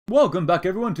Welcome back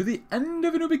everyone to the End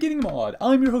of a New Beginning mod.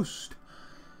 I'm your host,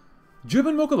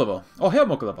 German Mokalova, or Herr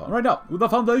Mokalova, right now, with the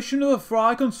foundation of the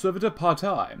Freie Conservative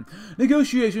Partei.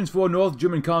 Negotiations for a North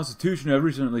German constitution have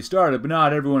recently started, but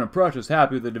not everyone in Prussia is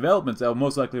happy with the developments that will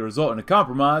most likely result in a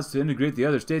compromise to integrate the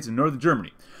other states in northern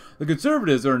Germany. The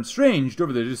Conservatives are estranged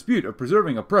over the dispute of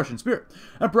preserving a Prussian spirit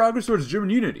and progress towards German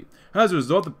unity. As a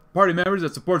result, the party members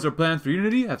that support our plans for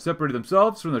unity have separated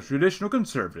themselves from the traditional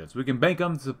Conservatives. We can bank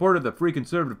on the support of the Free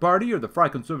Conservative Party or the Freie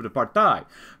Conservative Partei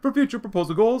for future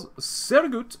proposal goals, sehr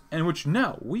gut, in which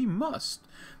now we must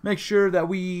make sure that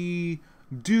we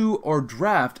do or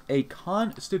draft a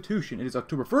constitution. It is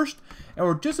October 1st, and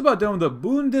we're just about done with the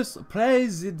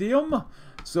Bundespräsidium.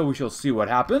 So we shall see what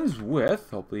happens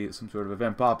with, hopefully, some sort of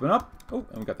event popping up. Oh,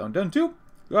 and we got that one done too.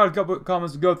 Got a couple of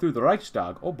comments to go through the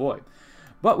Reichstag. Oh boy.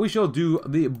 But we shall do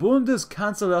the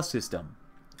Bundeskanzler system.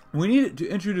 We need to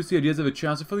introduce the ideas of a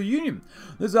chancellor for the Union.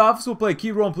 This office will play a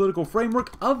key role in political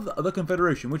framework of the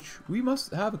Confederation, which we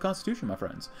must have a constitution, my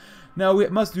friends. Now, we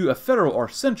must do a federal or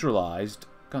centralized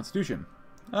constitution.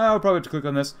 We'll probably have to click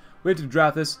on this. We have to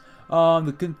draft this.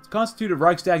 The Constitutive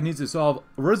Reichstag needs to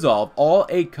resolve all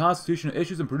 8 constitutional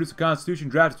issues and produce a constitution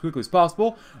draft as quickly as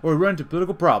possible, or we run into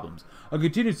political problems. A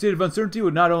continued state of uncertainty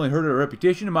would not only hurt our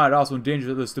reputation, it might also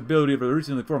endanger the stability of the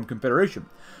recently formed Confederation.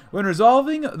 When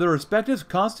resolving the respective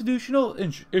constitutional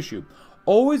issue,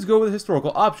 always go with the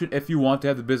historical option if you want to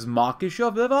have the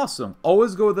Bismarckische Verfassung.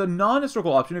 Always go with the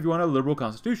non-historical option if you want a liberal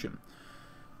constitution.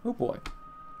 Oh boy.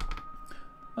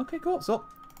 Okay, cool. So,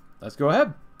 let's go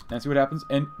ahead and see what happens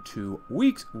in 2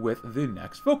 weeks with the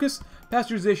next focus.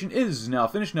 Pasteurization is now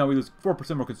finished. Now we lose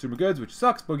 4% more consumer goods, which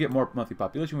sucks, but we get more monthly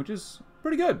population, which is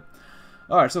pretty good.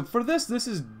 Alright, so for this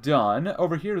is done.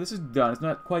 Over here, this is done. It's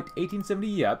not quite 1870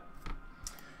 yet.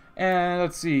 And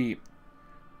let's see.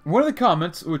 One of the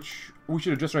comments, which we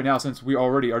should address right now since we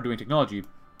already are doing technology,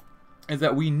 is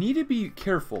that we need to be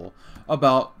careful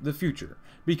about the future.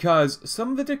 Because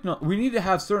some of the we need to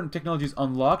have certain technologies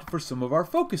unlocked for some of our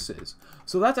focuses.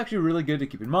 So that's actually really good to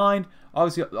keep in mind.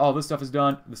 Obviously, all this stuff is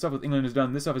done. The stuff with England is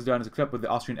done. This stuff is done, except with the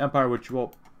Austrian Empire, which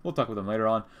we'll talk with them later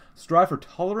on. Strive for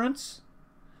tolerance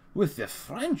with the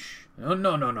French. No.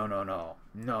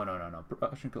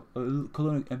 Russian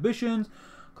colonial ambitions,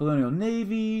 colonial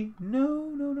navy.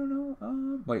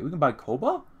 No. Wait, we can buy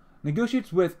Koba?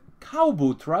 Negotiates with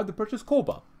Kaubu tribe to purchase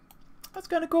Koba. That's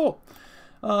kind of cool.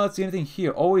 Let's see, anything here.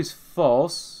 Always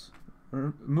false.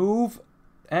 Move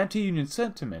anti-union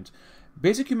sentiment.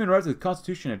 Basic human rights of the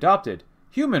Constitution adopted.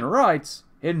 Human rights?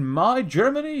 In my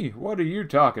Germany? What are you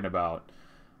talking about?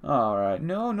 Alright,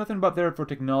 no, nothing about there for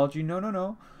technology.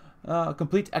 No.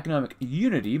 Complete economic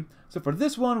unity. So for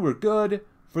this one, we're good.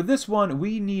 For this one,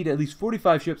 we need at least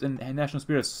 45 ships and national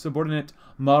spirit subordinate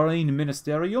Marine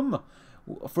Ministerium.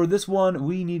 For this one,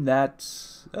 we need that...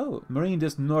 Oh, Marine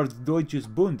des Norddeutsches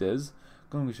Bundes.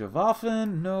 Englische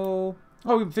Waffen, no.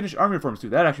 Oh, we can finish army reforms too.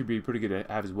 That'd actually be pretty good to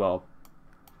have as well.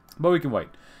 But we can wait.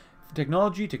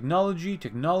 Technology,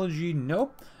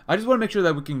 nope. I just want to make sure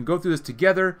that we can go through this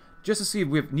together just to see if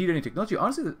we need any technology.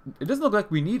 Honestly, it doesn't look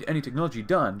like we need any technology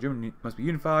done. Germany must be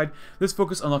unified. This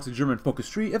focus unlocks the German focus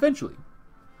tree eventually.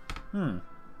 Will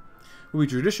be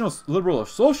traditional, liberal, or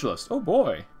socialist? Oh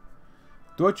boy.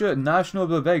 Deutsche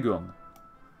Nationalbewegung.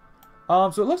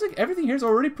 So it looks like everything here is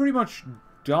already pretty much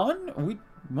done. We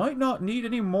might not need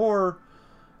any more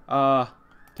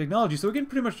technology, so we can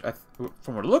pretty much,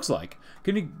 from what it looks like,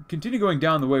 continue going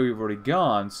down the way we've already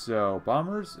gone. So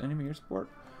bombers, enemy air support.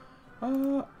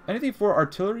 Anything for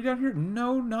artillery down here?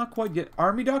 No, not quite yet.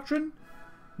 Army doctrine?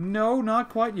 No, not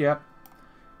quite yet.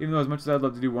 Even though as much as I'd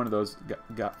love to do one of those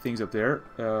got things up there,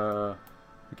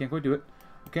 I can't quite do it.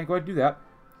 I can't quite do that.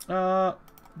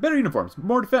 Better uniforms,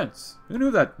 more defense. Who knew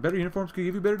that better uniforms could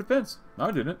give you better defense? I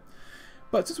didn't.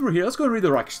 But since we're here, let's go and read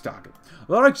the Reichstag.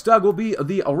 The Reichstag will be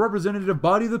the representative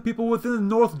body of the people within the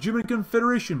North German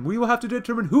Confederation. We will have to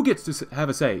determine who gets to have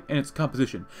a say in its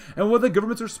composition and what the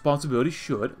government's responsibility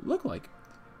should look like.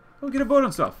 We'll get a vote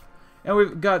on stuff. And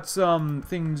we've got some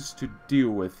things to deal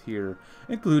with here,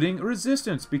 including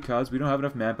resistance, because we don't have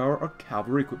enough manpower or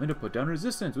cavalry equipment to put down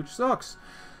resistance, which sucks.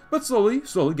 But slowly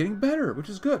getting better, which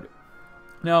is good.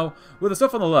 Now, with the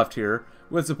stuff on the left here,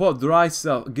 with support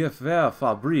Dreiser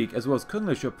Gewehrfabrik as well as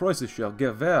Königliche Preußische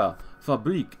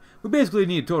Gewehrfabrik, we basically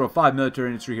need a total of 5 military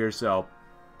industry here, so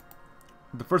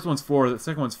the first one's 4, the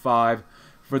second one's 5.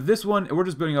 For this one, we're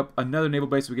just building up another naval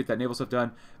base so we get that naval stuff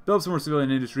done, build up some more civilian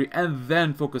industry, and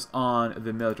then focus on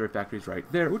the military factories right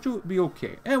there, which will be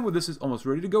okay. And with this is almost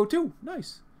ready to go too.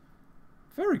 Nice.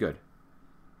 Very good.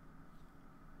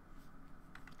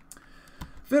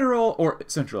 Federal or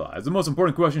centralized? The most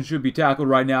important question should be tackled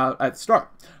right now at the start.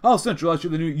 How centralized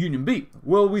should the new union be?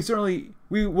 Well, we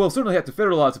will certainly have to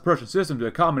federalize the Prussian system to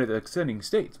accommodate the extending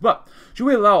states. But should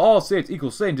we allow all states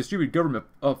equal say and distribute government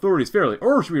authorities fairly,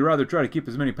 or should we rather try to keep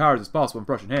as many powers as possible in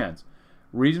Prussian hands?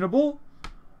 Reasonable,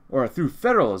 or through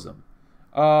federalism?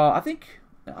 I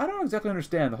don't exactly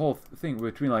understand the whole thing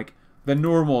between like the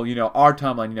normal, our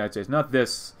timeline in the United States, not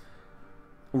this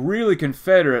really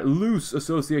confederate, loose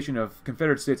association of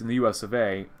confederate states in the U.S. of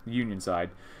A, Union side,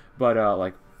 but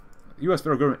like U.S.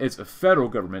 federal government is a federal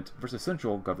government versus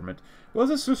central government. Well,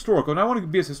 this is historical, and I want to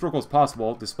be as historical as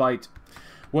possible, despite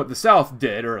what the South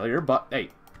did earlier. But hey,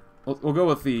 we'll go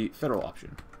with the federal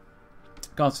option.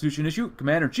 Constitution issue,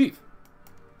 Commander-in-Chief.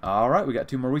 All right, we got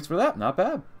 2 more weeks for that. Not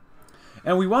bad.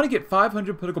 And we want to get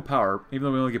 500 political power, even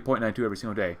though we only get 0.92 every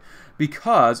single day,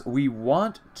 because we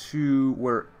want to.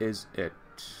 Where is it?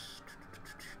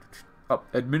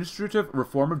 Administrative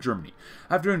reform of Germany.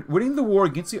 After winning the war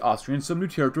against the Austrians, some new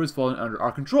territories fallen under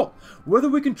our control. Whether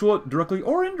we control it directly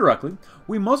or indirectly,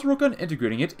 we must work on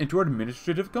integrating it into our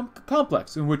administrative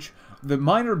complex, in which the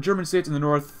minor German states in the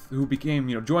north who became,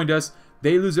 joined us,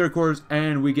 they lose their cores,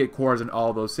 and we get cores in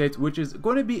all those states, which is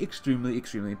going to be extremely,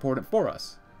 extremely important for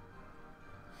us.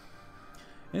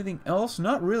 Anything else?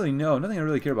 Not really, no. Nothing I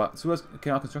really care about. Suez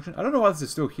Canal construction. I don't know why this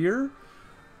is still here.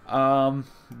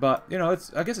 But,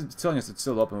 I guess it's telling us it's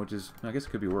still open, which is, I guess it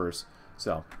could be worse.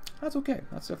 So, that's okay.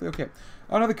 That's definitely okay.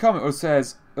 Another comment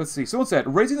says, let's see, someone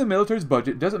said, raising the military's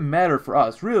budget doesn't matter for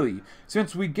us, really,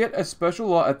 since we get a special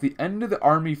law at the end of the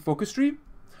army focus tree.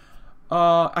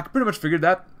 I pretty much figured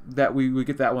that we would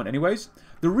get that one anyways.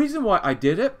 The reason why I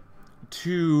did it,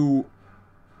 to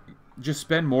just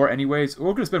spend more anyways.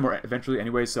 We're going to spend more eventually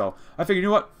anyways, so I figured,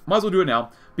 what, might as well do it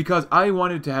now, because I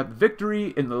wanted to have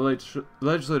victory in the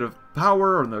legislative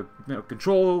power, or in the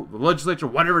control, the legislature,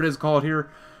 whatever it is called here.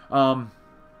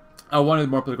 I wanted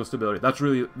more political stability. That's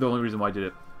really the only reason why I did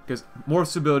it, because more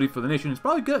stability for the nation is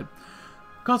probably good.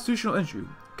 Constitutional issue.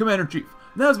 Commander-in-Chief.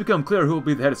 Now it's become clear who will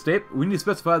be the head of state. We need to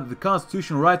specify the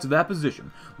constitutional rights of that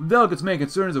position. The delegates' main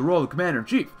concern is the role of the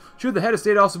Commander-in-Chief. Should the head of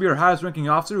state also be our highest-ranking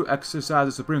officer who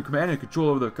exercises supreme command and control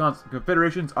over the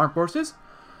Confederation's armed forces?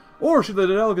 Or should the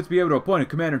delegates be able to appoint a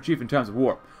Commander-in-Chief in times of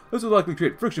war? This would likely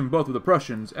create friction both with the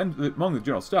Prussians and among the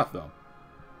general staff, though.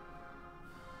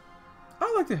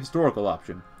 I like the historical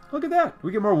option. Look at that.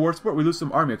 We get more war support. We lose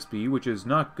some army XP, which is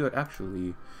not good,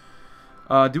 actually.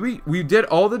 We did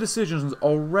all the decisions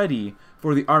already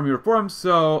for the army reform,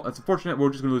 so it's unfortunate we're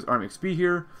just going to lose army XP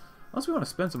here. Unless we want to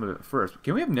spend some of it first.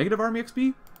 Can we have negative army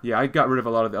XP? Yeah, I got rid of a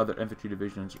lot of the other infantry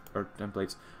divisions or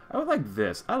templates. I would like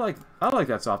this. I like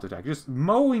that soft attack. Just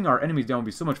mowing our enemies down would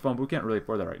be so much fun, but we can't really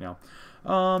afford that right now.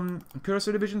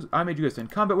 Cuirassier divisions, I made you guys 10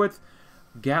 combat with.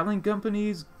 Gatling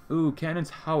companies, ooh, cannons,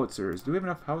 howitzers. Do we have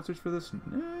enough howitzers for this?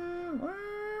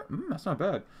 That's not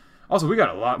bad. Also, we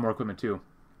got a lot more equipment too.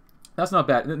 That's not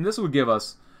bad. And this would give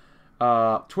us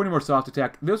 20 more soft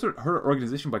attack. This would hurt our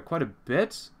organization by quite a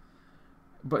bit,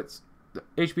 but the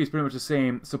HP is pretty much the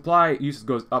same. Supply usage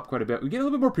goes up quite a bit. We get a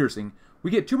little bit more piercing. We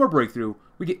get 2 more breakthrough.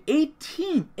 We get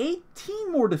 18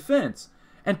 more defense,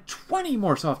 and 20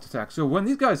 more soft attack. So when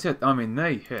these guys hit, I mean,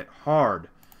 they hit hard.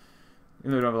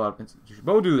 They don't have a lot of institutions,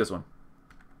 but we'll do this one.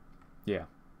 Yeah,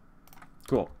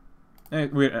 cool. I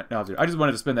just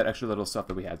wanted to spend that extra little stuff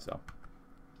that we had, so.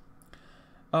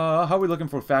 How are we looking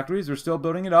for factories? We're still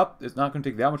building it up. It's not going to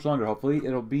take that much longer, hopefully.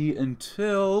 It'll be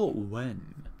until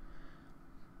when?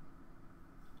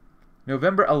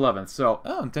 November 11th. So,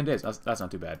 in 10 days. That's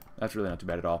not too bad. That's really not too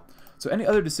bad at all. So, any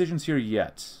other decisions here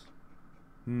yet?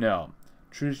 No.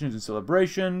 Traditions and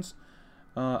celebrations.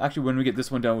 Actually, when we get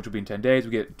this one done, which will be in 10 days,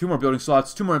 we get 2 more building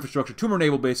slots, 2 more infrastructure, 2 more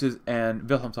naval bases, and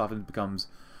Wilhelmshaven becomes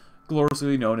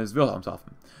gloriously known as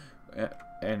Wilhelmshaven.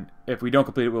 And if we don't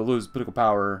complete it, we'll lose political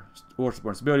power, war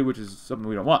support, and stability, which is something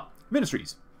we don't want.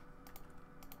 Ministries.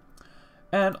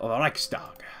 And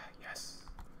Reichstag. Yes.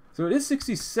 So it is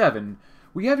 67.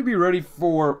 We have to be ready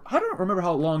for... I don't remember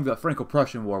how long the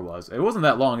Franco-Prussian War was. It wasn't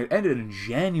that long. It ended in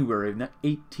January of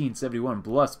 1871.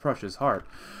 Bless Prussia's heart.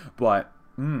 But,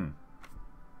 So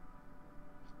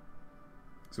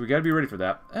we got to be ready for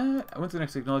that. When's the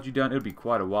next technology done? It'll be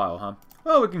quite a while, huh?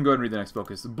 Well, we can go ahead and read the next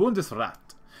focus.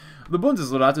 Bundesrat. The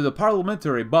Bundesrat is a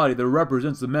parliamentary body that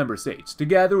represents the member states.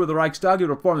 Together with the Reichstag, it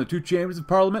will form the 2 chambers of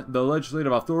parliament, the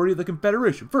legislative authority of the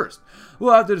Confederation. First,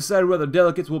 we'll have to decide whether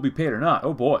delegates will be paid or not.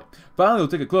 Oh boy. Finally, we'll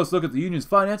take a close look at the union's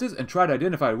finances and try to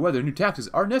identify whether new taxes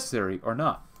are necessary or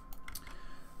not.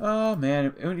 Oh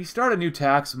man, when you start a new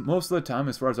tax, most of the time,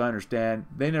 as far as I understand,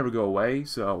 they never go away,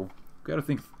 so we've got to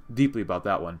think deeply about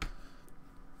that one.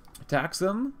 Tax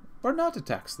them or not to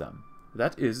tax them?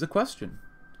 That is the question.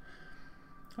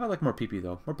 I like more PP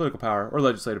though. More political power, or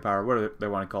legislative power, whatever they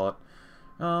want to call it.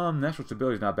 National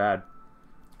stability is not bad.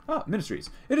 Ah, ministries.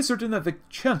 It is certain that the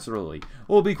Chancellery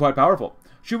will be quite powerful.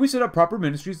 Should we set up proper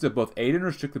ministries that both aid and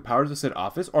restrict the powers of said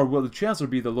office, or will the Chancellor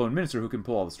be the lone minister who can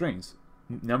pull all the strings?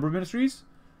 Number of ministries?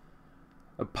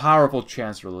 A powerful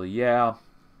Chancellery, yeah.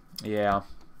 Yeah.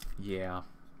 Yeah.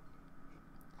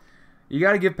 You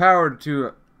gotta give power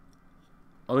to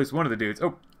at least one of the dudes.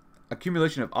 Oh,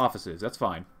 accumulation of offices. That's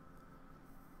fine.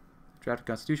 Draft a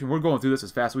constitution. We're going through this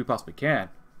as fast as we possibly can.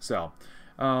 So,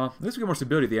 at least we get more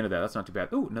stability at the end of that. That's not too bad.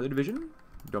 Oh, another division.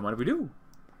 Don't mind if we do.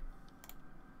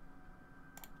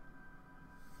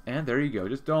 And there you go.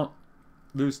 Just don't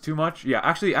lose too much. Yeah,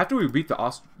 actually, after we beat the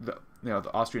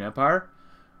Austrian Empire,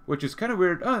 which is kind of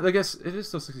weird. I guess it is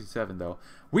still 67 though.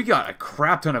 We got a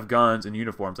crap ton of guns and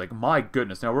uniforms. Like, my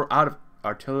goodness. Now we're out of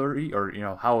artillery or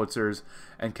howitzers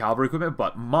and cavalry equipment,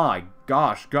 but my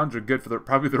gosh, guns are good for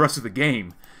probably the rest of the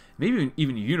game. Maybe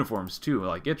even uniforms too.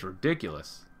 Like, it's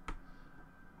ridiculous.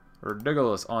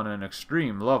 Ridiculous on an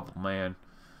extreme level, man.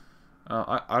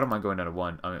 I don't mind going down to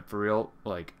 1. I mean, for real,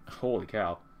 like, holy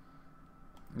cow.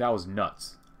 That was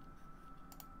nuts.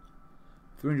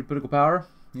 300 political power?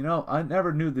 You know, I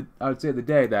never knew that I would say the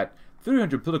day that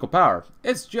 300 political power,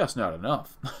 it's just not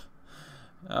enough.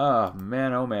 Oh,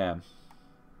 man, oh, man.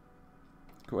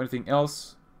 Cool, anything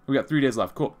else? We got 3 days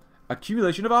left. Cool.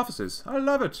 Accumulation of offices. I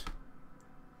love it.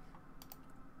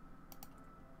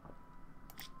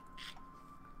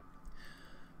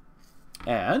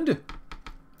 And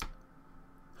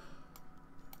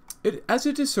as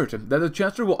it is certain that the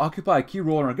Chancellor will occupy a key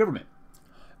role in our government,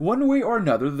 one way or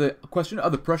another, the question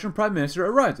of the Prussian Prime Minister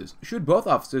arises. Should both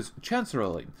offices,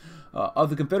 Chancellery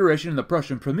of the Confederation and the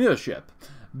Prussian Premiership,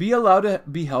 be allowed to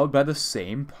be held by the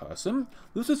same person?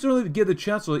 This would certainly give the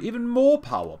Chancellor even more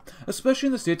power, especially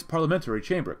in the state's parliamentary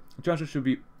chamber. The Chancellor should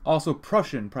be also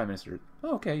Prussian Prime Minister.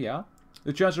 Oh, okay, yeah.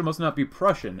 The Chancellor must not be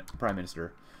Prussian Prime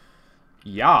Minister.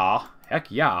 Yeah.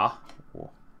 Heck yeah. Oh.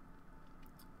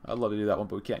 I'd love to do that one,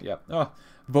 but we can't yet.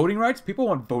 Voting rights? People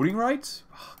want voting rights?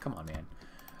 Oh, come on, man.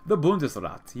 The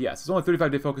Bundesrat. Yes, it's only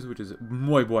 35-day focus, which is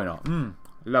muy bueno.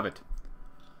 Love it.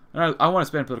 And I want to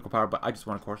spend political power, but I just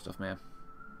want to core stuff, man.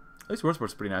 At least war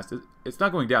sport's pretty nice. It's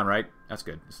not going down, right? That's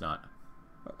good. It's not.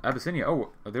 Abyssinia.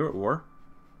 Oh, they were at war?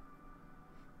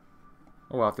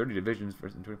 Oh, wow. 30 divisions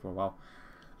versus 24. Wow.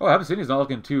 Oh, Abyssinia's not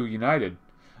looking too united.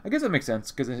 I guess that makes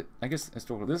sense, because I guess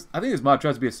historical. I think this mod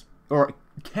tries to be or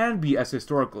can be as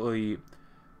historically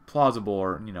plausible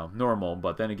or, normal,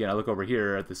 but then again, I look over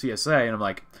here at the CSA and I'm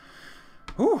like,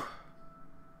 whew,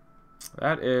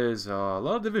 that is a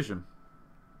lot of division.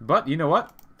 But you know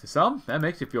what? To some, that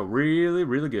makes you feel really,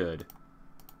 really good.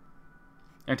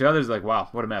 And to others, like, wow,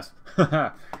 what a mess.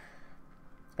 And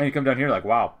you come down here like,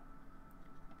 wow,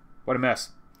 what a mess.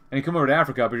 And you come over to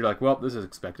Africa, but you're like, well, this is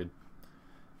expected.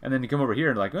 And then you come over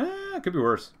here and like, it could be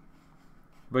worse.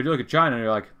 But you look at China and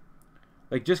you're like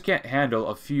just can't handle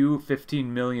a few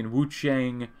 15 million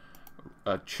Wuchang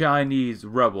Chinese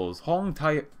rebels. Hong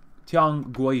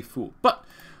Tiang Gui Fu. But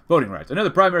voting rights. Another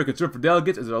primary concern for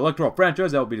delegates is an electoral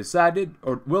franchise that will be decided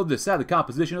or will decide the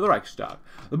composition of the Reichstag.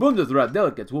 The Bundesrat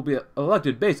delegates will be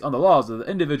elected based on the laws of the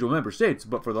individual member states,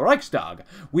 but for the Reichstag,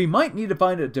 we might need to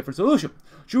find a different solution.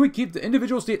 Should we keep the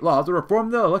individual state laws or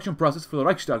reform the election process for the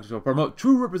Reichstag to promote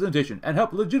true representation and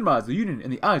help legitimize the Union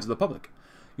in the eyes of the public?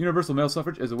 Universal male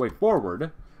suffrage is a way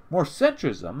forward. More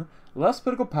centrism, less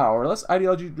political power, less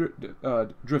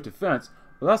ideology-driven defense,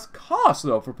 less cost,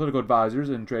 though, for political advisors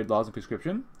and trade laws and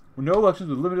conscription. With no elections,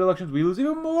 with limited elections, we lose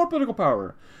even more political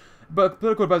power. But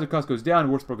political advisor cost goes down,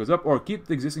 war support goes up, or keep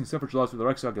the existing suffrage laws for the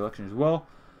Reichstag election as well.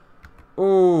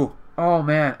 Oh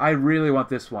man, I really want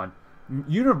this one.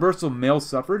 Universal male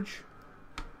suffrage?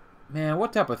 Man,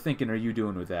 what type of thinking are you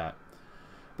doing with that?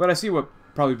 But I see what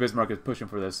probably Bismarck is pushing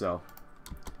for this, so.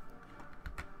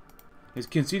 He's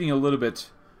conceding a little bit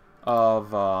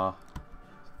of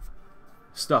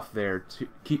stuff there to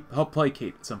help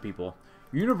placate some people.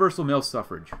 Universal male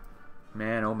suffrage.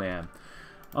 Man, oh man.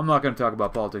 I'm not going to talk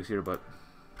about politics here, but...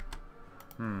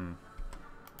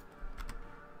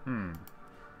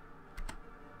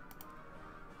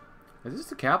 Is this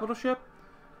the capital ship?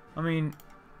 I mean,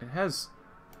 it has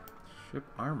ship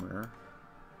armor.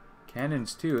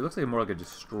 Cannons, too. It looks like more like a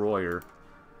destroyer.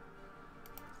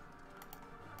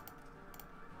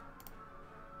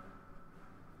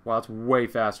 Wow, it's way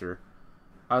faster.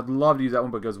 I'd love to use that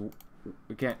one because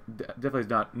we can't. Definitely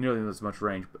not nearly as much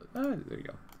range. But there you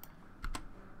go.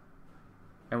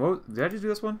 And what did I just do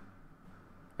this one?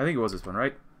 I think it was this one,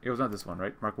 right? It was not this one,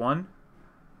 right? Mark 1.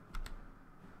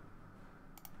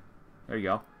 There you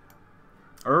go.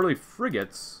 Early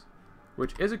frigates,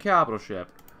 which is a capital ship.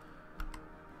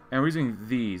 And we're using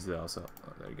these, though, so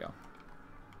there you go.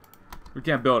 We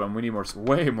can't build them. We need more,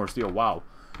 way more steel. Wow.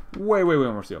 Way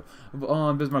more steel.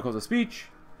 Bismarck holds a speech.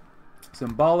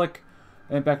 Symbolic.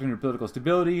 Impact on your political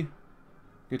stability.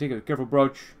 You take a careful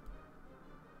approach.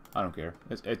 I don't care.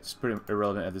 It's pretty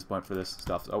irrelevant at this point for this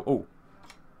stuff. So, oh.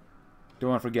 Don't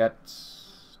want to forget.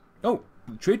 Oh,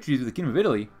 trade treaty with the Kingdom of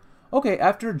Italy. Okay,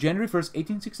 after January 1st,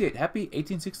 1868. Happy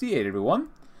 1868, everyone.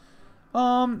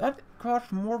 That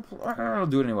costs more. I'll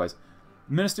do it anyways.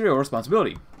 Ministerial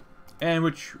responsibility, and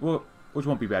which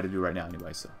won't be bad to do right now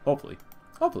anyway. So hopefully.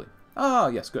 Ah,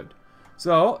 yes, good.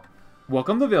 So,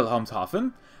 welcome to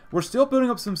Wilhelmshaven. We're still building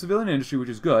up some civilian industry, which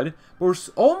is good, but we're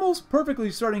almost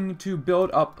perfectly starting to build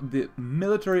up the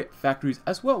military factories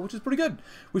as well, which is pretty good.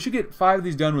 We should get 5 of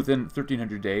these done within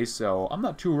 1,300 days, so I'm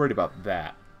not too worried about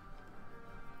that.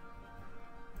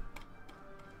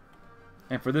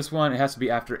 And for this one, it has to be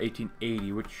after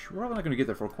 1880, which we're probably not going to get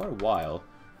there for quite a while.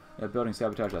 Yeah, building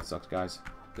sabotage, that sucks, guys.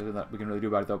 There's nothing we can really do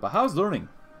about it, though. But how's learning?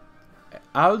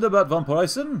 Aldebert von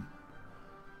Preußen?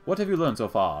 What have you learned so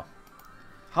far?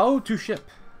 How to ship.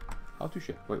 How to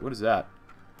ship. Wait, what is that?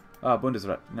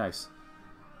 Bundesrat. Nice.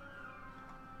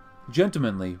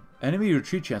 Gentlemanly. Enemy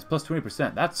retreat chance plus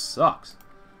 20%. That sucks.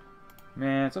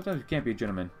 Man, sometimes you can't be a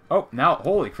gentleman. Oh, now,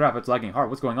 holy crap, it's lagging hard.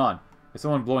 What's going on? Is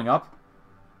someone blowing up?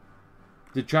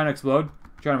 Did China explode?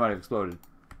 China might have exploded.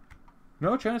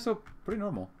 No, China's still pretty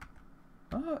normal.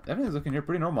 Everything's looking here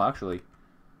pretty normal, actually.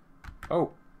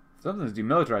 Oh, something's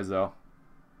demilitarized, though.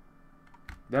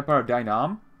 The Empire of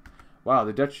Dynam? Wow,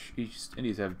 the Dutch East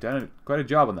Indies have done quite a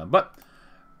job on them. But,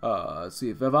 let's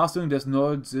see. Verfassung des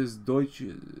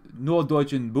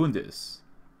Norddeutschen Bundes.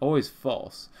 Always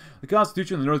false. The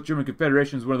Constitution of the North German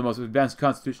Confederation is one of the most advanced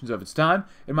constitutions of its time.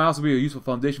 It might also be a useful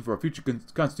foundation for a future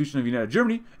constitution of United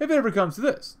Germany, if it ever comes to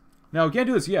this. Now, we can't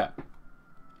do this yet,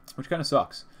 which kind of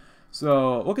sucks.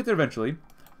 So, we'll get there eventually,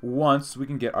 once we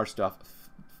can get our stuff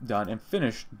done and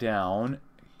finished down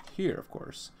here, of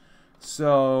course.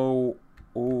 So,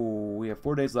 oh, we have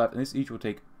 4 days left, and this each will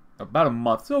take about a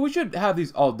month. So, we should have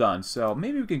these all done. So,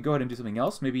 maybe we can go ahead and do something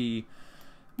else. Maybe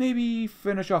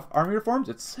finish off army reforms.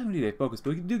 It's 70-day focus,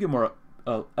 but we do get more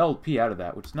LP out of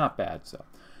that, which is not bad. So,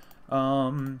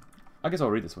 I guess I'll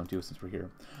read this one too since we're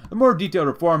here. The more detailed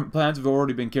reform plans have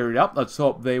already been carried out. Let's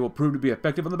hope they will prove to be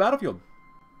effective on the battlefield.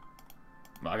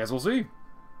 I guess we'll see.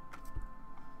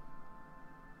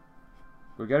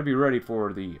 We got to be ready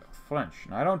for the French.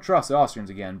 Now, I don't trust the Austrians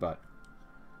again, but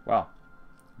wow,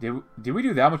 did we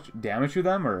do that much damage to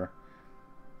them, or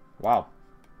wow?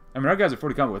 I mean, our guys are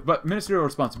fully comfortable with, but ministerial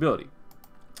responsibility.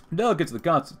 Delegates of the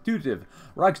Constitutive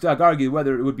Reichstag argued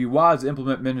whether it would be wise to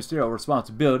implement ministerial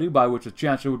responsibility, by which the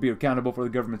Chancellor would be accountable for the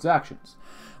government's actions.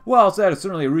 Whilst that is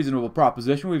certainly a reasonable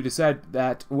proposition, we've decided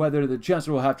that whether the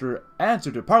Chancellor will have to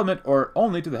answer to Parliament or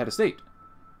only to the head of state.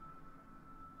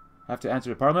 Have to answer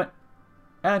to Parliament,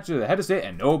 answer to the head of state,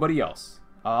 and nobody else.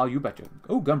 Ah, you betcha.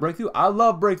 Oh, gun breakthrough. I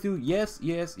love breakthrough. Yes,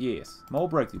 yes, yes. More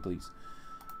breakthrough, please.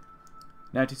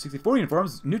 1964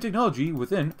 uniforms, new technology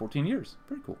within 14 years.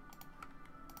 Pretty cool.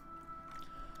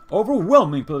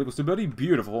 Overwhelming political stability.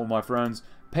 Beautiful, my friends.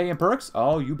 Pay and perks.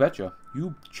 Oh, you betcha.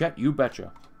 You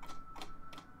betcha.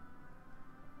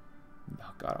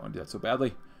 Oh, God, I want to do that so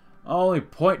badly. Only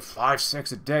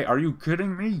 0.56 a day. Are you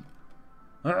kidding me?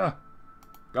 God,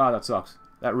 that sucks.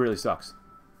 That really sucks.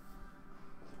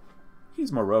 He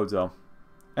needs more roads, though.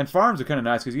 And farms are kind of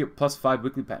nice because you get +5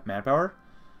 weekly manpower.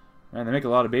 Man, they make a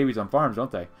lot of babies on farms,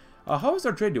 don't they? How is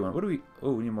our trade doing? What do we...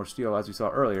 Oh, we need more steel, as we saw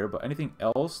earlier. But anything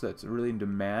else that's really in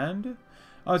demand?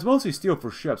 It's mostly steel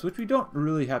for ships, which we don't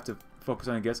really have to focus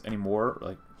on, I guess, anymore,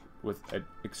 like, with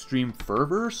extreme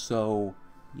fervor. So,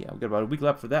 yeah, we've got about a week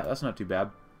left for that. That's not too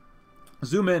bad.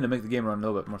 Zoom in to make the game run a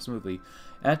little bit more smoothly.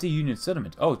 Anti-Union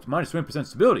sentiment. Oh, it's minus 20%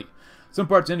 stability. Some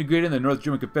parts integrated in the North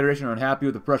German Confederation are unhappy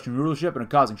with the Prussian rulership and are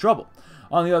causing trouble.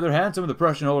 On the other hand, some of the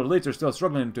Prussian older elites are still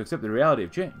struggling to accept the reality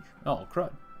of change. Oh,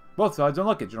 crud. Both sides don't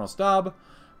like it. General Staub.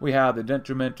 We have the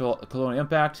detrimental colonial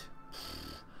impact.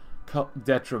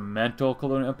 Detrimental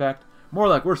colonial impact. More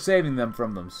like we're saving them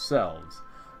from themselves.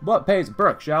 But pays and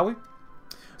perks, shall we?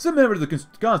 Some members of the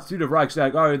Constitutive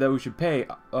Reichstag argue that we should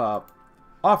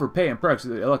offer pay and perks to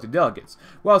the elected delegates.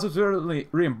 While this will certainly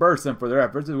reimburse them for their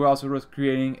efforts, it will also risk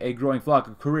creating a growing flock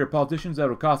of career politicians that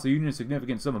will cost the Union a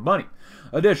significant sum of money.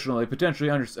 Additionally,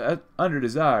 potentially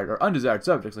undesired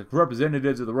subjects like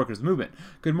representatives of the workers' movement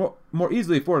could more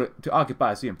easily afford to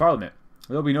occupy a seat in Parliament.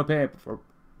 There will be no pay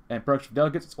and perks for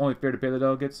delegates. It's only fair to pay the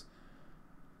delegates.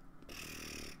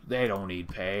 They don't need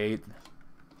pay.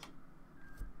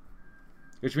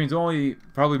 Which means only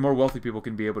probably more wealthy people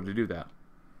can be able to do that.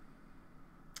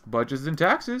 Budgets and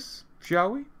taxes,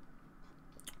 shall we?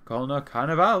 Kölner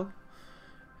Carnival.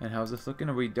 And how's this looking?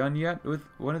 Are we done yet with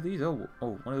one of these? Oh,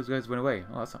 one of those guys went away.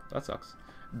 Oh, that sucks.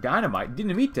 Dynamite.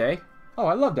 Dynamite. Oh,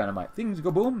 I love dynamite. Things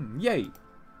go boom. Yay.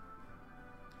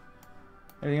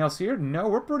 Anything else here? No,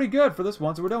 we're pretty good for this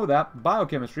one, so we're done with that.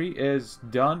 Biochemistry is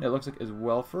done. It looks like as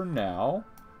well for now.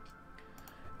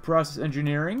 Process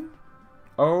engineering.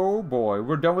 Oh boy,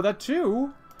 we're done with that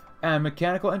too. And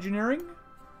mechanical engineering?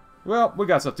 Well, we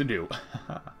got stuff to do.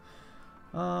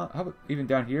 How about even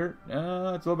down here? It's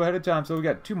a little bit ahead of time, so we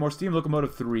got 2 more. Steam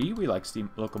Locomotive 3. We like steam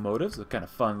locomotives. A kind of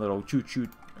fun little choo-choo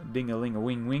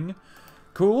ding-a-ling-a-wing-wing.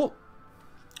 Cool.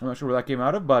 I'm not sure where that came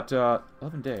out of, but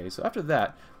 11 days. So after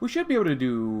that, we should be able to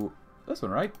do this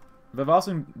one, right?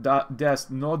 Verfassung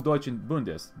des Norddeutschen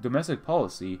Bundes. Domestic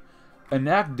policy.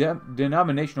 Enact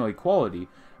denominational equality.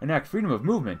 Enact freedom of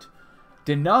movement.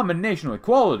 Denominational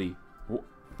equality.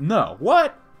 No.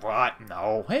 What? What?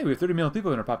 No. Hey, we have 30 million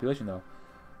people in our population, though.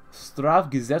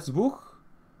 Strafgesetzbuch.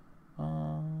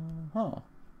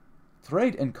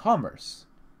 Trade and commerce.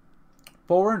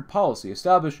 Foreign policy.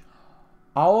 Establish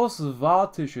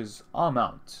Auswärtiges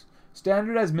Amt.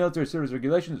 Standardized military service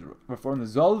regulations. Reform the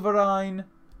Zollverein.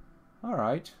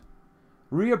 Alright.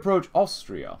 Reapproach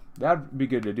Austria. That'd be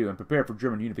good to do. And prepare for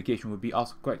German unification would be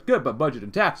also quite good, but budget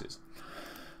and taxes.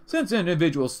 Since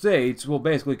individual states will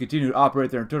basically continue to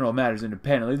operate their internal matters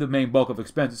independently, the main bulk of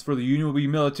expenses for the Union will be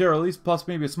military, plus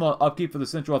maybe a small upkeep for the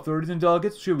central authorities and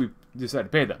delegates, should we decide to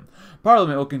pay them.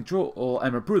 Parliament will control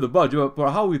and approve the budget,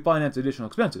 but how will we finance additional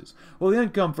expenses? Will the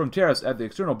income from tariffs at the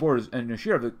external borders and a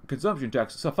share of the consumption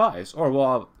tax suffice, or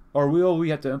will we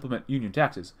have to implement Union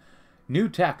taxes? New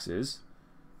taxes?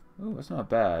 Oh, that's not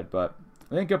bad, but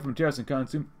the income from tariffs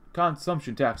and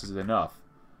consumption taxes is enough.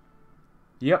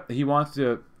 Yep, he wants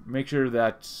to make sure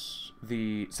that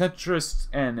the centrists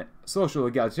and social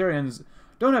egalitarians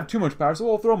don't have too much power, so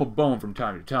we'll throw them a bone from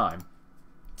time to time.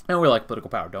 And we like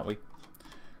political power, don't we?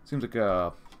 Seems like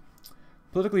a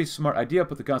politically smart idea.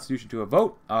 Put the Constitution to a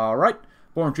vote. Alright.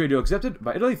 Foreign trade deal accepted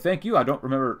by Italy. Thank you. I don't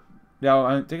remember.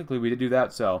 Now, technically we did do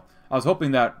that, so I was hoping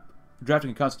that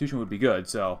drafting a Constitution would be good,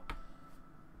 so.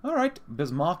 Alright.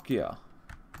 Bismarckia.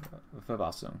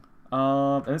 Verfassung.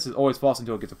 And this is always false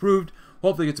until it gets approved.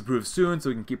 Hopefully it gets approved soon so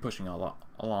we can keep pushing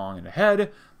along and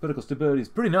ahead. Political stability is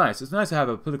pretty nice. It's nice to have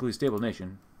a politically stable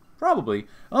nation. Probably.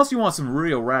 Unless you want some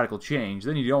real radical change.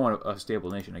 Then you don't want a stable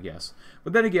nation, I guess.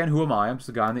 But then again, who am I? I'm just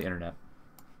a guy on the internet.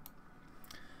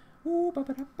 Ooh, ba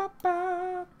 -ba -da -ba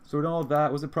 -ba. So we're done all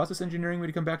that. Was it process engineering we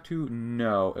had to come back to?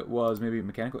 No. It was maybe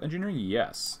mechanical engineering?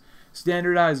 Yes.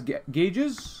 Standardized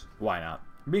gauges? Why not?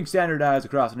 Being standardized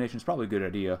across the nation is probably a good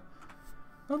idea.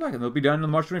 Oh, and they'll be done on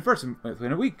March 21st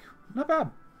in a week. Not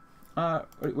bad. What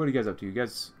are you guys up to? You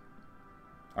guys,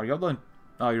 are y'all done?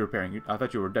 Oh, you're repairing. I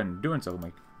thought you were done doing something.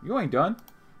 Like, you ain't done.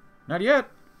 Not yet.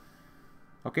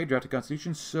 Okay, draft a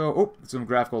constitution. So, oh, some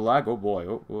graphical lag. Oh boy.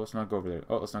 Oh, let's not go over there.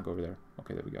 Oh, let's not go over there.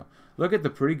 Okay, there we go. Look at the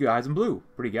pretty guys in blue.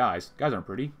 Pretty guys. Guys aren't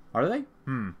pretty. Are they?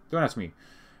 Don't ask me.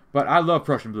 But I love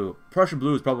Prussian blue. Prussian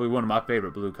blue is probably one of my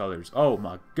favorite blue colors. Oh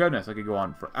my goodness, I could go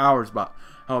on for hours about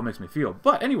how it makes me feel.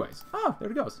 But anyways, oh,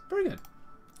 there it goes. Very good.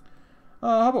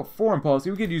 How about foreign policy?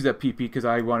 We could use that PP because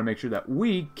I want to make sure that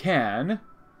we can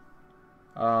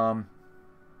core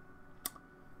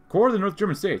the North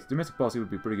German states. Domestic policy would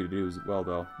be pretty good to do as well,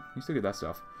 though. You still get that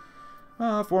stuff.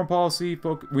 Foreign policy.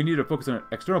 We need to focus on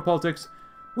external politics.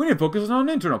 We need to focus on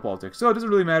internal politics. So it doesn't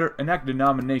really matter. Enact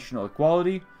denominational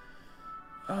equality.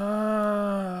 If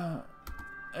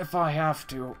I have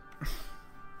to.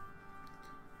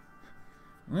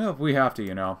 Well, if we have to,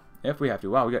 you know. If we have to.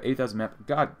 Wow, we got 8,000 map.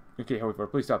 God. Okay, Hoi4,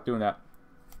 please stop doing that.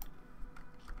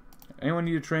 Anyone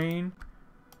need a train?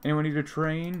 Anyone need a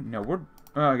train? No, we're...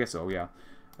 I guess so, yeah.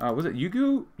 Was it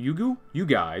Yugu? You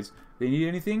guys. They need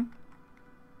anything?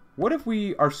 What if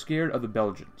we are scared of the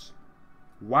Belgians?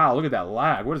 Wow, look at that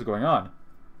lag. What is going on?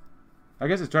 I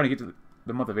guess it's trying to get to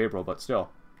the month of April, but still.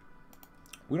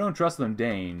 We don't trust them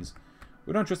Danes.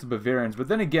 We don't trust the Bavarians. But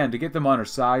then again, to get them on our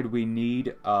side, we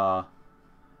need to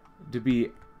be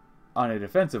on a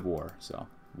defensive war. So,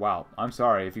 wow. I'm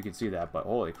sorry if you can see that, but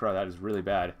holy crap, that is really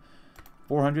bad.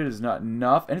 400 is not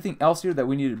enough. Anything else here that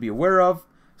we need to be aware of?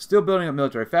 Still building up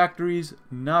military factories.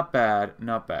 Not bad.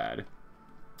 Not bad.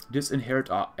 Disinherit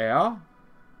air?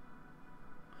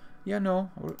 Yeah,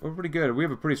 no. We're pretty good. We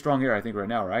have a pretty strong air, I think, right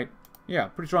now, right? Yeah,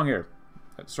 pretty strong air.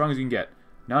 As strong as you can get.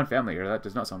 Non-family air. That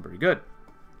does not sound very good.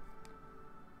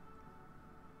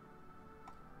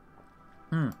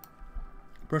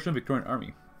 Prussian Victorian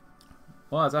Army.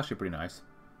 Well, that's actually pretty nice.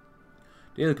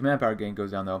 Daily command power gain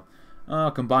goes down, though.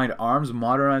 Combined arms,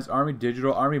 modernized army,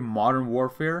 digital army, modern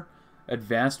warfare,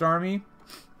 advanced army.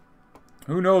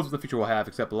 Who knows what the future will have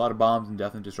except a lot of bombs and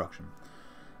death and destruction.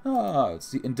 Let's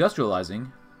see.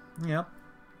 Industrializing. Yeah.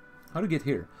 How to get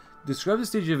here? Describe the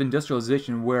stage of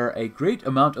industrialization where a great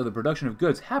amount of the production of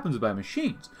goods happens by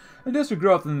machines. Industrial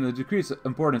growth and the decreased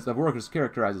importance of workers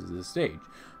characterizes this stage.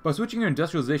 By switching your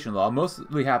industrialization law,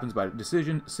 mostly happens by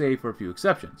decision, save for a few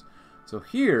exceptions. So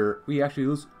here, we actually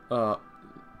lose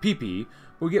PP,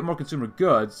 but we get more consumer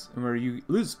goods, and where you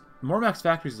lose more max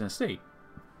factories in a state.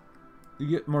 You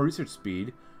get more research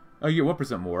speed. You get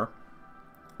 1% more.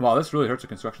 Wow, this really hurts our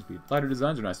construction speed. Lighter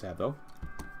designs are nice to have, though.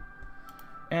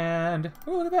 And,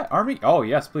 oh, look at that. Army. Oh,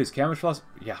 yes, please. Camouflage.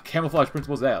 Yeah, camouflage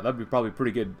principles. Yeah, that'd be probably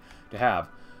pretty good to have.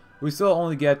 We still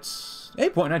only get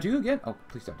 8.92 again. Oh,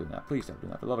 please stop doing that. Please stop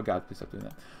doing that. For the love of God, please stop doing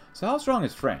that. So how strong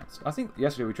is France? I think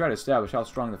yesterday we tried to establish how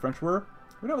strong the French were.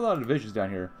 We don't have a lot of divisions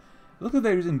down here. It looks like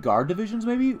they're using guard divisions,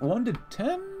 maybe? 1 to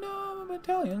 10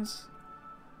 battalions.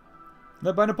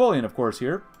 Led by Napoleon, of course,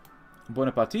 here.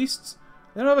 Bonapartists.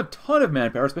 They don't have a ton of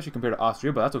manpower, especially compared to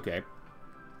Austria, but that's okay.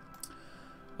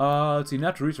 Let's see,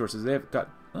 natural resources. They've got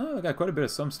quite a bit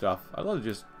of some stuff. I'd love to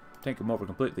just tank them over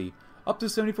completely. Up to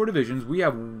 74 divisions. We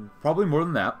have probably more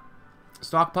than that.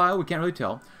 Stockpile, we can't really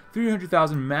tell.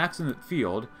 300,000 max in the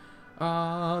field.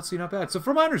 Let's see, not bad. So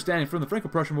from my understanding, from the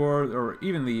Franco-Prussian War, or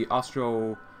even the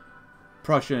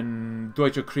Austro-Prussian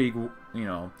Deutsche Krieg, you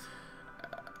know,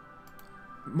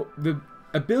 the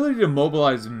ability to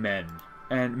mobilize men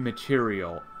and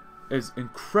material is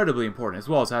incredibly important, as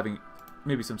well as having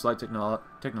maybe some slight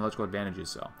technological advantages.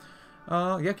 So,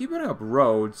 yeah, keep building up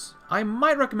roads. I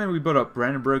might recommend we build up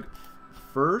Brandenburg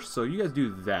first, so you guys do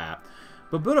that.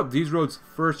 But build up these roads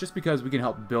first, just because we can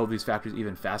help build these factories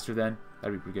even faster then.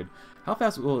 That'd be pretty good. How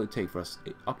fast will it take for us?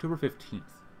 October 15th.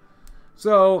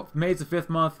 So, May's the 5th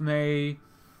month, May.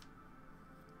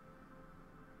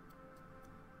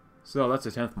 So, that's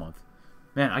the 10th month.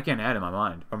 Man, I can't add in my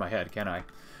mind, or my head, can I?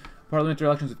 Parliamentary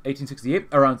elections of 1868,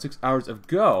 around 6 hours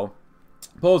ago.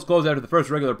 Polls closed after the first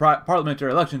regular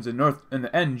parliamentary elections in the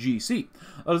NGC.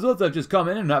 The results have just come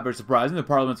in, and not very surprising. The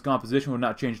parliament's composition will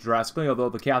not change drastically, although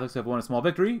the Catholics have won a small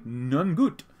victory. None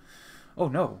good. Oh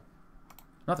no.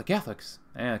 Not the Catholics.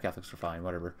 The Catholics are fine,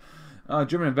 whatever.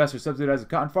 German investors subsidize the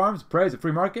cotton farms, praise the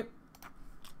free market.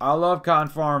 I love cotton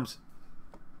farms.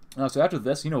 So after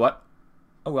this, you know what?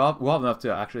 Oh, well, we'll have enough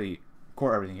to actually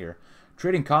core everything here.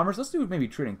 Trading commerce. Let's do maybe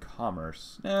trading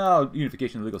commerce. Now,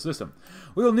 unification of the legal system.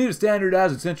 We will need a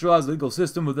standardized and centralized legal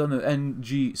system within the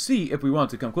NGC if we want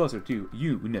to come closer to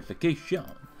unification.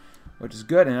 Which is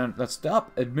good. And let's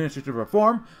stop administrative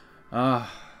reform.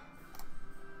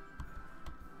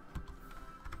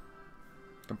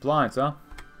 Compliance, huh?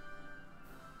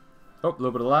 Oh, a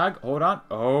little bit of lag. Hold on.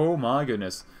 Oh my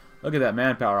goodness. Look at that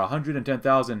manpower.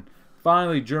 110,000.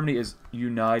 Finally, Germany is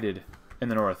united in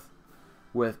the north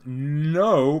with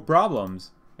no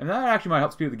problems. And that actually might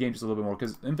help speed up the game just a little bit more,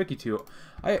 because in Vicky 2,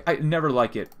 I never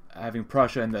like it, having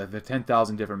Prussia and the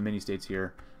 10,000 different mini-states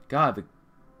here. God,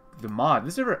 the mod.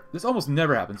 This almost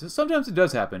never happens. Sometimes it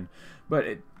does happen, but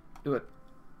it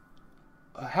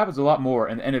happens a lot more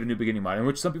in the end of a New Beginning mod, in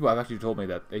which some people have actually told me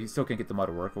that they still can't get the mod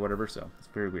to work or whatever, so it's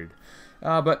very weird.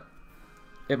 But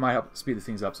it might help speed the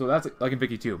things up. So that's like in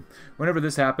Vicky 2. Whenever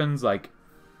this happens, like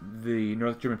the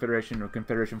North German Federation or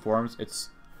Confederation forms, it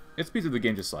speeds up the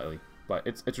game just slightly, but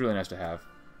it's really nice to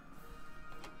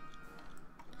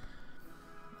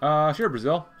have. Sure,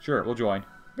 Brazil. Sure, we'll join.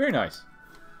 Very nice.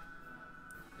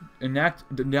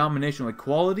 Enact denominational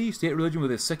equality, state religion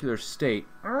with a secular state.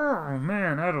 Oh,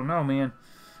 man, I don't know, man.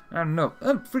 I don't know.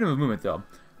 Freedom of movement, though.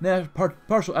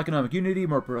 Partial economic unity,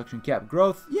 more production cap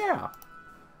growth. Yeah.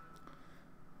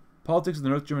 Politics of the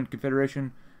North German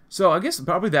Confederation. So I guess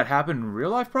probably that happened in real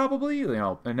life, probably. You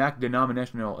know, enact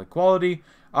denominational equality.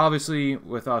 Obviously,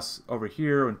 with us over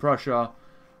here in Prussia,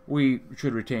 we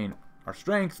should retain our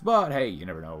strength, but hey, you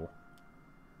never know.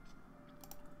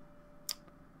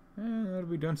 And that'll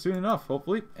be done soon enough,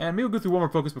 hopefully. And maybe we'll go through one more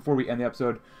focus before we end the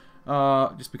episode,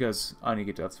 just because I need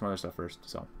to get to some other stuff first.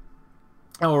 So,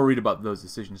 and we'll read about those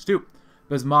decisions too.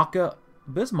 Bismarckish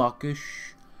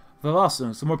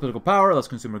Verlassung, some more political power, less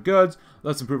consumer goods,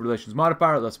 less improved relations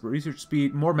modifier, less research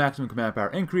speed, more maximum command power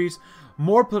increase,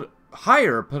 more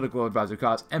higher political advisory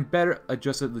costs, and better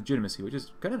adjusted legitimacy, which is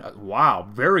kind of, wow,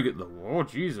 very good. Oh,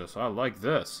 Jesus, I like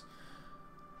this.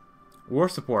 War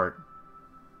support.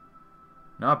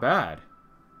 Not bad.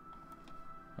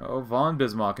 Oh, von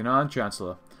Bismarck and on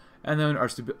Chancellor. And then our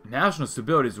national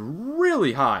stability is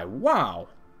really high. Wow.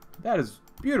 That is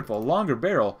beautiful. Longer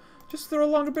barrel. Just throw a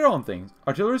longer barrel on things.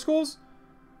 Artillery schools?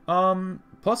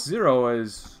 +0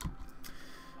 is...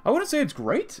 I wouldn't say it's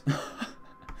great.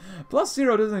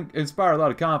 +0 doesn't inspire a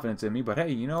lot of confidence in me, but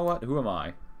hey, you know what? Who am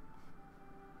I?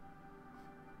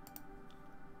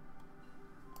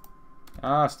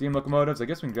 Ah, steam locomotives. I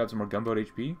guess we can grab some more gunboat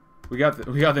HP. We got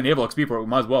the naval XP for it. We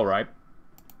might as well, right?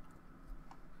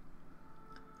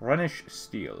 Rhenish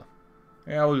steel.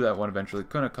 Yeah, we'll do that one eventually.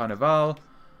 Carnival.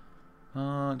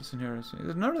 Just in here.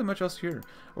 There's not really much else here.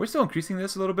 Are we still increasing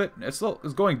this a little bit? It's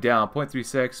going down.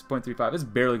 0.36, 0.35. It's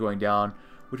barely going down,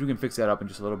 which we can fix that up in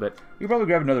just a little bit. We can probably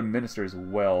grab another minister as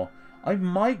well. I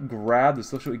might grab the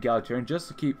social egalitarian just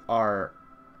to keep our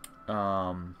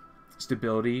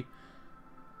stability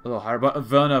a little higher. But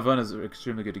Vana is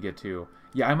extremely good to get too.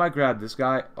 Yeah, I might grab this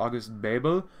guy, August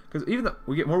Babel, because even though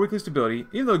we get more weekly stability,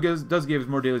 even though it does give us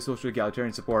more daily social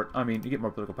egalitarian support, I mean, you get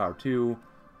more political power too.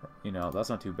 You know, that's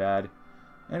not too bad.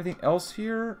 Anything else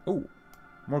here? Oh,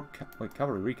 more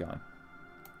cavalry recon.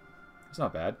 That's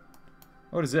not bad.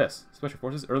 What is this? Special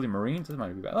forces, early marines. This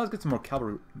might be bad. Let's get some more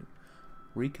cavalry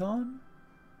recon.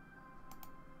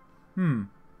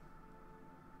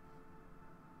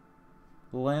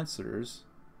 Lancers.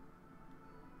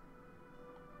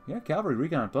 Yeah, cavalry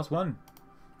recon +1.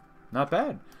 Not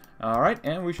bad. Alright,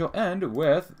 and we shall end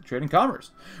with trade and commerce.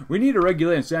 We need to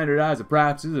regulate and standardize the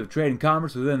practices of trade and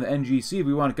commerce within the NGC if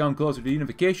we want to come closer to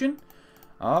unification.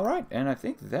 Alright, and I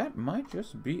think that might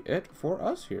just be it for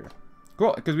us here.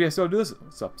 Cool, because we still do this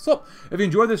stuff. So, if you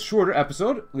enjoyed this shorter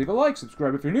episode, leave a like,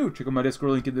 subscribe if you're new, check out my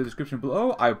Discord link in the description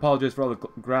below. I apologize for all the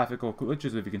graphical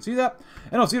glitches if you can see that.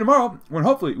 And I'll see you tomorrow when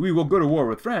hopefully we will go to war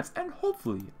with France and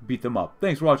hopefully beat them up.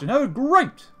 Thanks for watching. Have a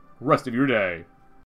great rest of your day.